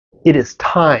It is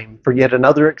time for yet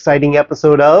another exciting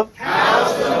episode of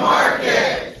How's the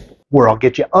Market? Where I'll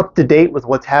get you up to date with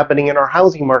what's happening in our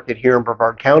housing market here in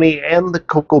Brevard County and the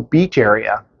Cocoa Beach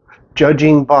area.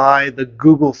 Judging by the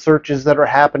Google searches that are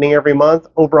happening every month,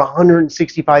 over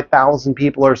 165,000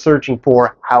 people are searching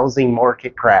for housing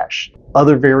market crash.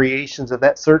 Other variations of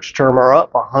that search term are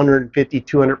up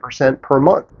 150-200% per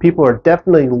month. People are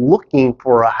definitely looking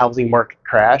for a housing market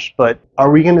crash, but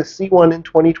are we going to see one in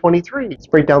 2023? Let's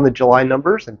break down the July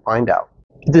numbers and find out.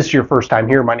 If this is your first time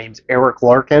here, my name's Eric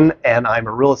Larkin, and I'm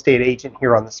a real estate agent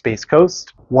here on the Space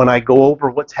Coast. When I go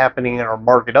over what's happening in our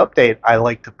market update, I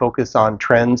like to focus on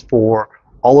trends for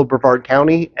all of Brevard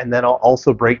County, and then I'll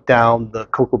also break down the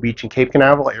Cocoa Beach and Cape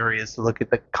Canaveral areas to look at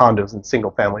the condos and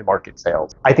single-family market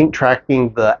sales. I think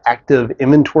tracking the active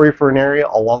inventory for an area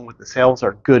along with the sales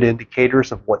are good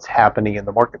indicators of what's happening in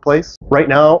the marketplace. Right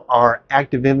now, our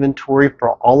active inventory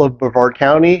for all of Brevard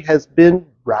County has been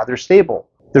rather stable.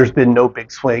 There's been no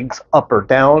big swings up or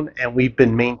down, and we've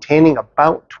been maintaining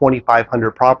about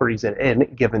 2,500 properties at any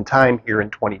given time here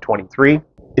in 2023.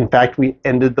 In fact, we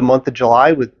ended the month of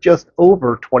July with just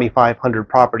over 2,500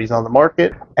 properties on the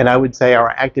market, and I would say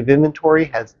our active inventory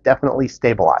has definitely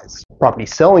stabilized. Property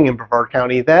selling in Brevard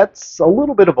County, that's a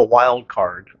little bit of a wild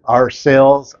card. Our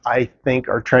sales, I think,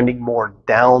 are trending more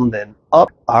down than up.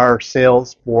 Our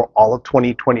sales for all of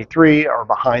 2023 are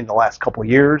behind the last couple of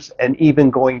years, and even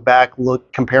going back,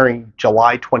 comparing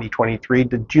July 2023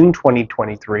 to June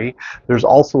 2023, there's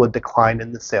also a decline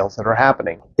in the sales that are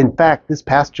happening. In fact, this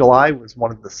past July was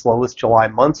one of the slowest July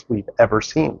months we've ever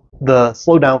seen. The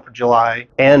slowdown for July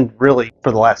and really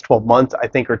for the last 12 months, I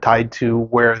think, are tied to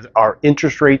where our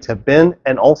interest rates have been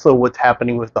and also what's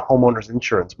happening with the homeowners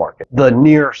insurance market. The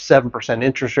near 7%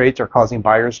 interest rates are causing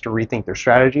buyers to rethink their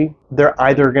strategy. They're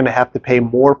either going to have to pay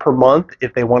more per month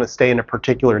if they want to stay in a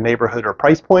particular neighborhood or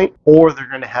price point, or they're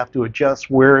going to have to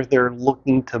adjust where they're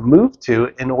looking to move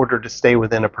to in order to stay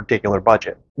within a particular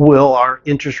budget. Will our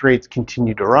interest rates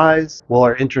continue to rise? Will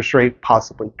our interest rate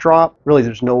possibly drop? Really,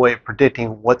 there's no way of predicting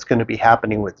what's going to be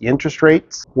happening with the interest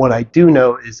rates. What I do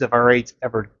know is if our rates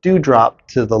ever do drop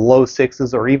to the low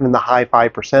 6s or even the high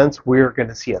 5%, we're going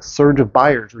to see a surge of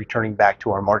buyers returning back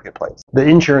to our marketplace. The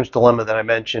insurance dilemma that I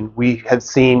mentioned, we have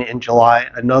seen in July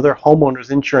another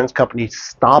homeowners insurance company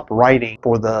stop writing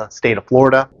for the state of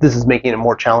Florida. This is making it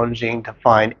more challenging to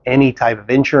find any type of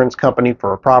insurance company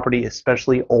for a property,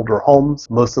 especially older homes.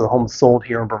 Most of the homes sold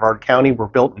here in Brevard County were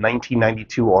built in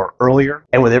 1992 or earlier,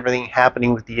 and with everything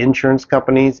happening with the insurance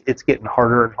companies, it's getting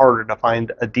harder and harder to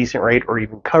find a decent rate or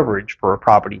even coverage for a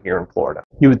property here in Florida.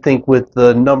 You would think with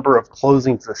the number of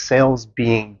closings of sales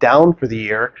being down for the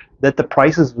year that the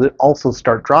prices would also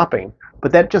start dropping,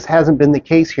 but that just hasn't been the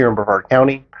case here in Brevard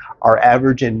County. Our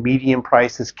average and median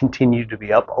prices continue to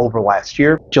be up over last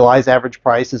year. July's average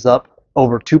price is up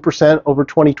over 2% over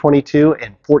 2022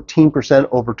 and 14%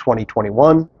 over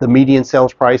 2021. The median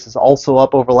sales price is also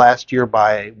up over last year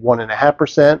by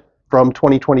 1.5% from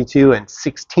 2022 and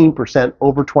 16%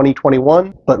 over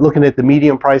 2021. But looking at the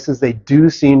median prices, they do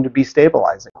seem to be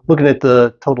stabilizing. Looking at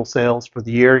the total sales for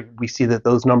the year, we see that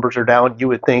those numbers are down. You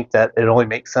would think that it only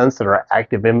makes sense that our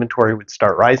active inventory would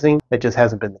start rising. That just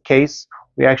hasn't been the case.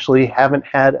 We actually haven't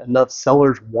had enough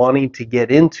sellers wanting to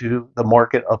get into the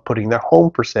market of putting their home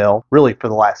for sale really for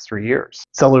the last 3 years.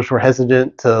 Sellers were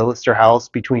hesitant to list their house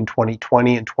between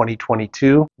 2020 and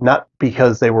 2022, not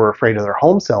because they were afraid of their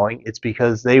home selling, it's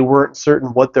because they weren't certain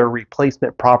what their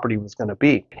replacement property was going to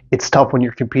be. It's tough when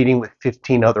you're competing with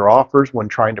 15 other offers when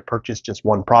trying to purchase just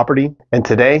one property. And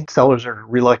today, sellers are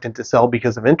reluctant to sell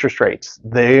because of interest rates.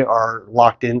 They are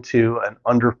locked into an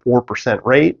under 4%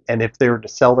 rate, and if they were to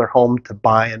sell their home to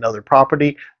buy another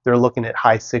property, they're looking at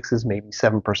high 6s, maybe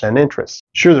 7% interest.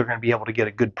 Sure, they're going to be able to get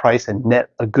a good price and net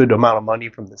a good amount of money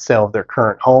from the sale of their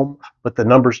current home, but the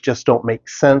numbers just don't make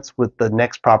sense with the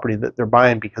next property that they're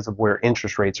buying because of where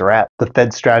interest rates are at. The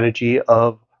Fed strategy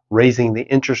of raising the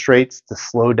interest rates to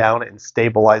slow down and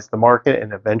stabilize the market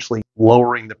and eventually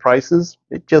lowering the prices,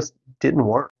 it just didn't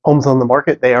work. Homes on the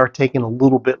market, they are taking a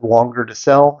little bit longer to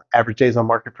sell. Average days on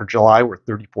market for July were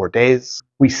 34 days.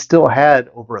 We still had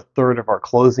over a third of our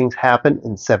closings happen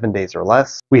in 7 days or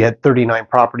less. We had 39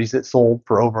 properties that sold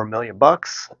for over $1 million,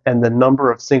 and the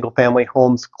number of single family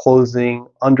homes closing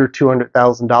under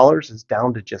 $200,000 is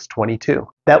down to just 22.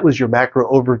 That was your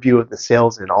macro overview of the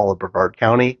sales in all of Brevard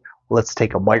County. Let's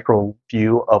take a micro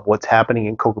view of what's happening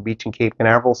in Cocoa Beach and Cape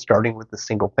Canaveral, starting with the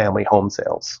single-family home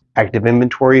sales. Active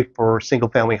inventory for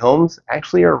single-family homes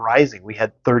actually are rising. We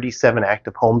had 37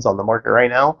 active homes on the market right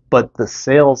now, but the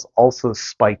sales also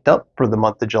spiked up for the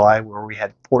month of July, where we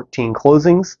had 14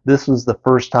 closings. This was the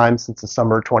first time since the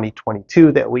summer of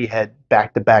 2022 that we had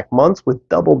back-to-back months with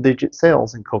double-digit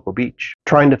sales in Cocoa Beach.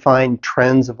 Trying to find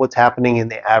trends of what's happening in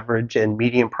the average and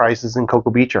median prices in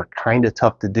Cocoa Beach are kind of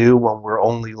tough to do when we're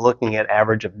only looking at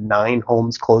average of 9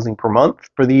 homes closing per month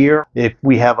for the year. If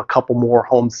we have a couple more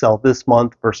homes sell this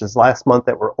month versus last month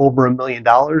that were over $1 million,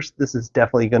 this is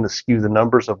definitely going to skew the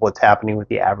numbers of what's happening with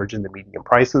the average and the median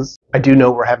prices. I do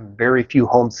know we're having very few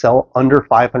homes sell under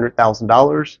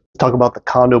 $500,000. Let's talk about the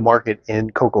condo market in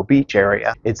Cocoa Beach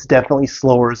area. It's definitely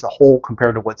slower as a whole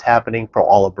compared to what's happening for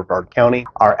all of Brevard County.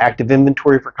 Our active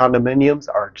inventory for condominiums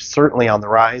are certainly on the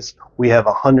rise. We have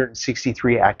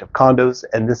 163 active condos,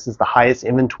 and this is the highest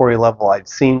inventory level I've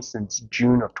seen since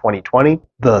June of 2020.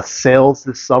 The sales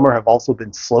this summer have also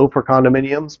been slow for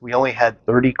condominiums. We only had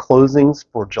 30 closings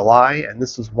for July, and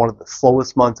this is one of the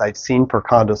slowest months I've seen for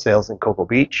condo sales in Cocoa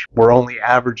Beach. We're only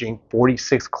averaging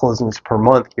 46 closings per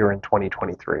month here in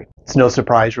 2023. It's no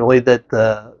surprise really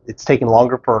that it's taken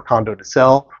longer for a condo to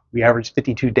sell. We averaged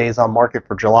 52 days on market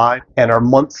for July, and our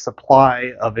month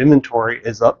supply of inventory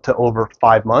is up to over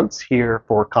 5 months here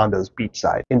for condos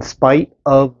beachside. In spite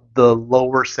of the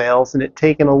lower sales and it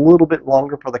taking a little bit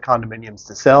longer for the condominiums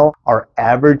to sell, our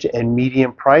average and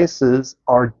median prices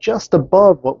are just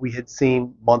above what we had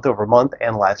seen month over month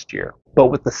and last year. But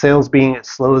with the sales being as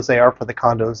slow as they are for the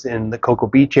condos in the Cocoa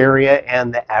Beach area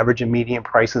and the average and median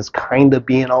prices kind of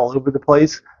being all over the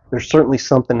place, there's certainly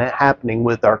something happening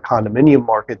with our condominium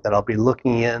market that I'll be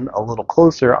looking in a little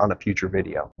closer on a future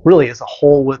video. Really, as a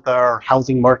whole with our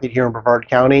housing market here in Brevard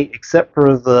County, except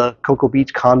for the Cocoa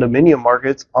Beach condominium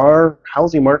markets, our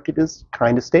housing market is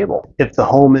kind of stable. If the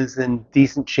home is in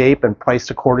decent shape and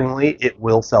priced accordingly, it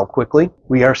will sell quickly.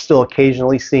 We are still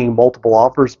occasionally seeing multiple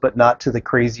offers, but not to the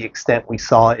crazy extent we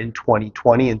saw in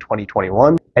 2020 and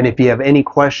 2021. And if you have any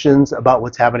questions about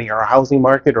what's happening in our housing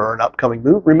market or an upcoming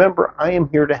move, remember, I am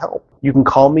here to help. You can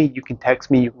call me, you can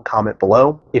text me, you can comment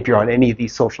below. If you're on any of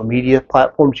these social media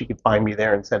platforms, you can find me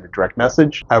there and send a direct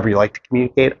message. However you like to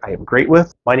communicate, I am great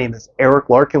with. My name is Eric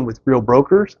Larkin with Real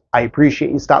Brokers. I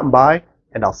appreciate you stopping by,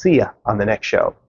 and I'll see you on the next show.